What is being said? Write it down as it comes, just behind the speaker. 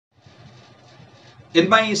In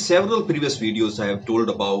my several previous videos, I have told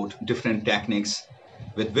about different techniques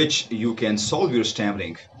with which you can solve your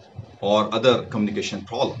stammering or other communication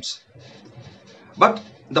problems. But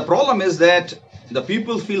the problem is that the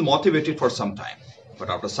people feel motivated for some time, but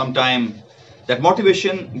after some time, that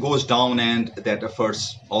motivation goes down and that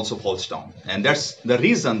efforts also falls down. And that's the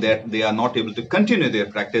reason that they are not able to continue their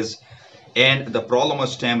practice and the problem of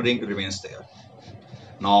stammering remains there.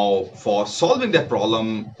 Now, for solving that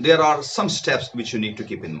problem, there are some steps which you need to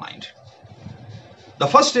keep in mind. The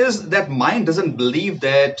first is that mind doesn't believe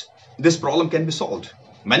that this problem can be solved.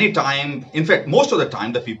 Many times, in fact, most of the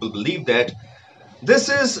time, the people believe that this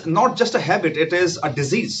is not just a habit, it is a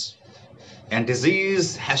disease. And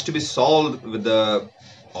disease has to be solved with the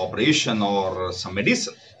operation or some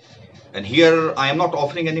medicine. And here I am not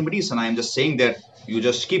offering any medicine. I am just saying that you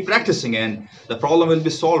just keep practicing and the problem will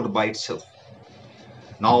be solved by itself.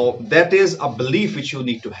 Now, that is a belief which you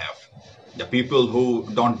need to have. The people who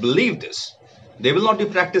don't believe this, they will not be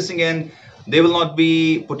practicing and they will not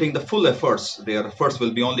be putting the full efforts. Their efforts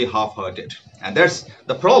will be only half-hearted. And that's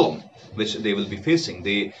the problem which they will be facing.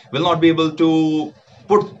 They will not be able to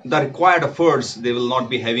put the required efforts. They will not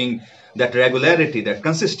be having that regularity, that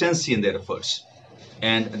consistency in their efforts.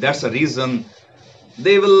 And that's the reason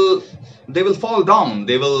they will fall down.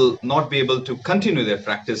 They will not be able to continue their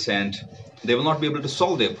practice and they will not be able to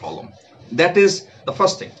solve their problem. That is the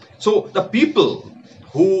first thing. So the people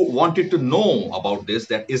who wanted to know about this,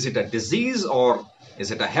 that is it a disease or is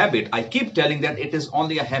it a habit, I keep telling that it is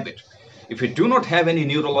only a habit. If you do not have any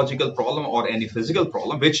neurological problem or any physical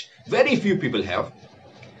problem, which very few people have,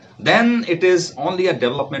 then it is only a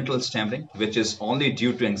developmental stammering, which is only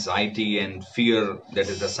due to anxiety and fear. That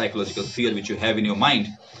is the psychological fear which you have in your mind.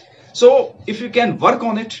 So if you can work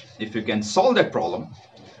on it, if you can solve that problem,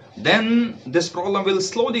 then this problem will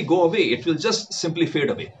slowly go away. It will just simply fade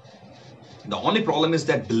away. The only problem is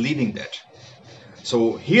that believing that.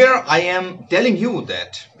 So here I am telling you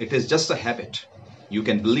that it is just a habit. You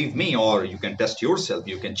can believe me or you can test yourself.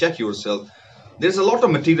 You can check yourself. There's a lot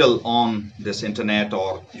of material on this internet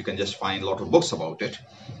or you can just find a lot of books about it.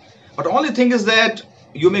 But the only thing is that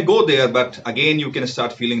you may go there, but again, you can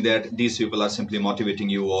start feeling that these people are simply motivating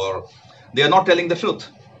you or they are not telling the truth.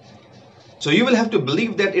 So you will have to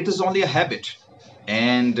believe that it is only a habit.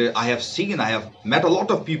 And I have met a lot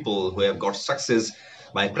of people who have got success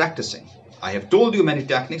by practicing. I have told you many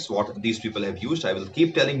techniques what these people have used. I will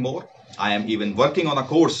keep telling more. I am even working on a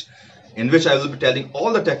course in which I will be telling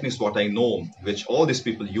all the techniques what I know, which all these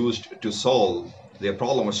people used to solve their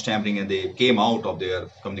problem of stammering and they came out of their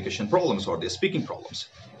communication problems or their speaking problems.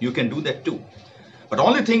 You can do that too. But the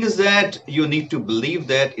only thing is that you need to believe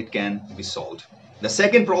that it can be solved. The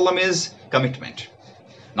second problem is commitment.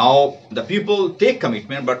 Now, the people take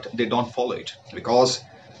commitment, but they don't follow it because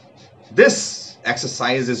this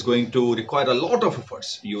exercise is going to require a lot of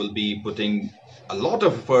efforts. You will be putting a lot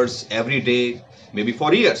of efforts every day, maybe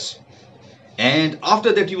for years. And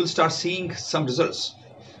after that, you will start seeing some results.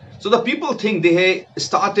 So the people think they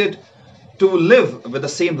started to live with the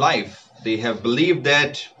same life. They have believed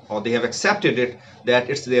that, or they have accepted it, that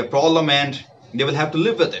it's their problem and they will have to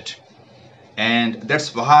live with it. And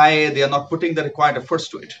that's why they are not putting the required efforts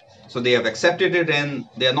to it. So they have accepted it and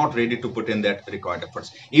they are not ready to put in that required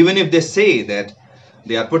efforts. Even if they say that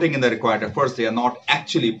they are putting in the required efforts, they are not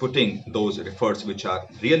actually putting those efforts which are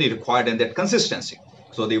really required and that consistency.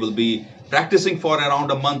 So they will be practicing for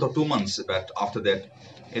around a month or 2 months, but after that,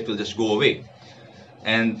 it will just go away.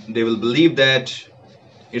 And they will believe that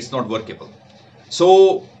it's not workable.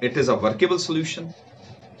 So it is a workable solution.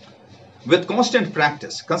 With constant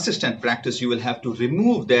practice, consistent practice, you will have to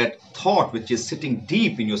remove that thought which is sitting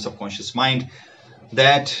deep in your subconscious mind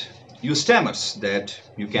that you stammers, that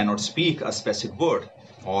you cannot speak a specific word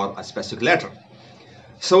or a specific letter.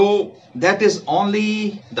 So that is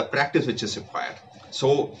only the practice which is required.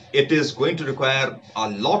 So it is going to require a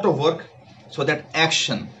lot of work. So that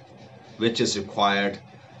action which is required,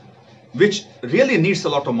 which really needs a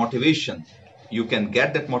lot of motivation, you can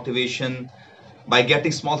get that motivation by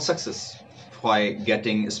getting small success, by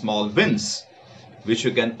getting small wins, which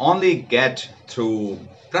you can only get through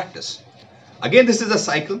practice. Again, this is a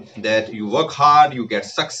cycle that you work hard, you get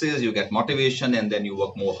success, you get motivation, and then you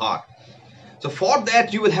work more hard. So for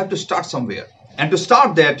that, you will have to start somewhere. And to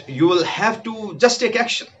start that, you will have to just take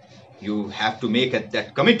action. You have to make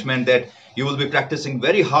that commitment that you will be practicing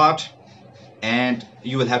very hard and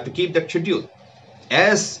you will have to keep that schedule.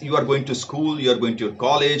 As you are going to school, you are going to your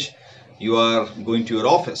college, you are going to your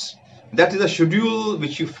office. That is a schedule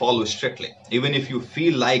which you follow strictly, even if you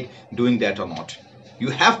feel like doing that or not.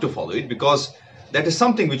 You have to follow it because That is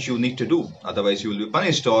something which you need to do. Otherwise, you will be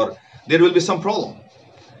punished or there will be some problem.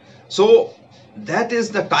 So that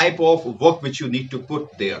is the type of work which you need to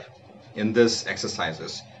put there in this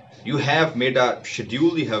exercises. You have made a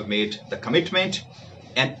schedule, you have made the commitment,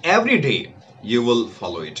 and every day you will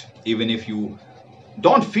follow it. Even if you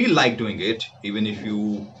don't feel like doing it, even if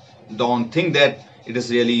you don't think that it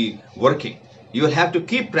is really working, you will have to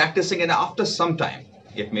keep practicing, and after some time,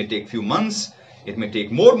 it may take few months, it may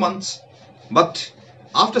take more months, but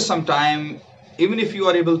after some time, even if you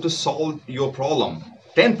are able to solve your problem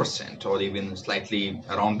 10% or even slightly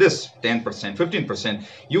around this 10%, 15%,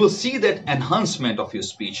 you will see that enhancement of your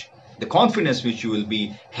speech, the confidence which you will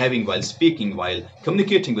be having while speaking, while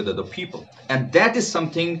communicating with other people. And that is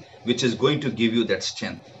something which is going to give you that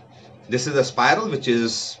strength. This is a spiral which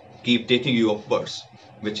is keep taking you upwards,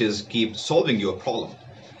 which is keep solving your problem.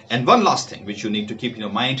 And one last thing which you need to keep in your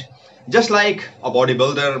mind, just like a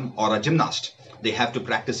bodybuilder or a gymnast, they have to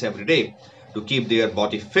practice every day to keep their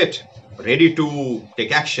body fit, ready to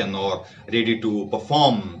take action or ready to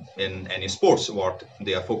perform in any sports what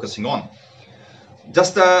they are focusing on.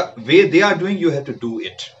 Just the way they are doing, you have to do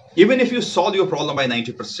it. Even if you solve your problem by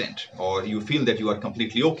 90% or you feel that you are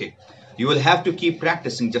completely okay, you will have to keep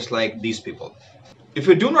practicing just like these people. If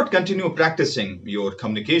you do not continue practicing your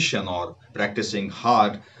communication or practicing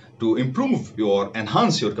hard to improve your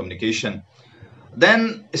enhance your communication,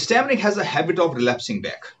 then stammering has a habit of relapsing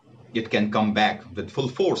back. It can come back with full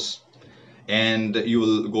force and you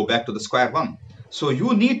will go back to the square one. So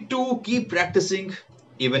you need to keep practicing,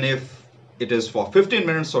 even if it is for 15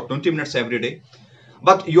 minutes or 20 minutes every day.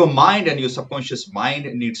 But your mind and your subconscious mind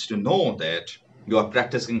needs to know that you are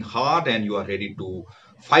practicing hard and you are ready to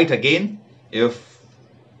fight again if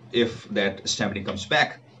that stammering comes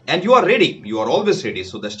back. And you are ready, you are always ready,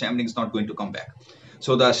 so the stammering is not going to come back.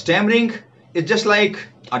 So the stammering is just like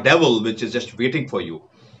a devil which is just waiting for you.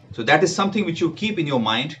 So that is something which you keep in your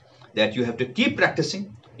mind, that you have to keep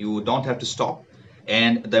practicing, you don't have to stop.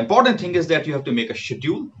 And the important thing is that you have to make a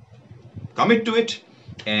schedule, commit to it,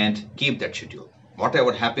 and keep that schedule.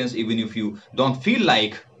 Whatever happens, even if you don't feel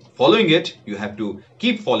like following it, you have to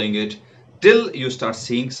keep following it till you start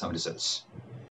seeing some results.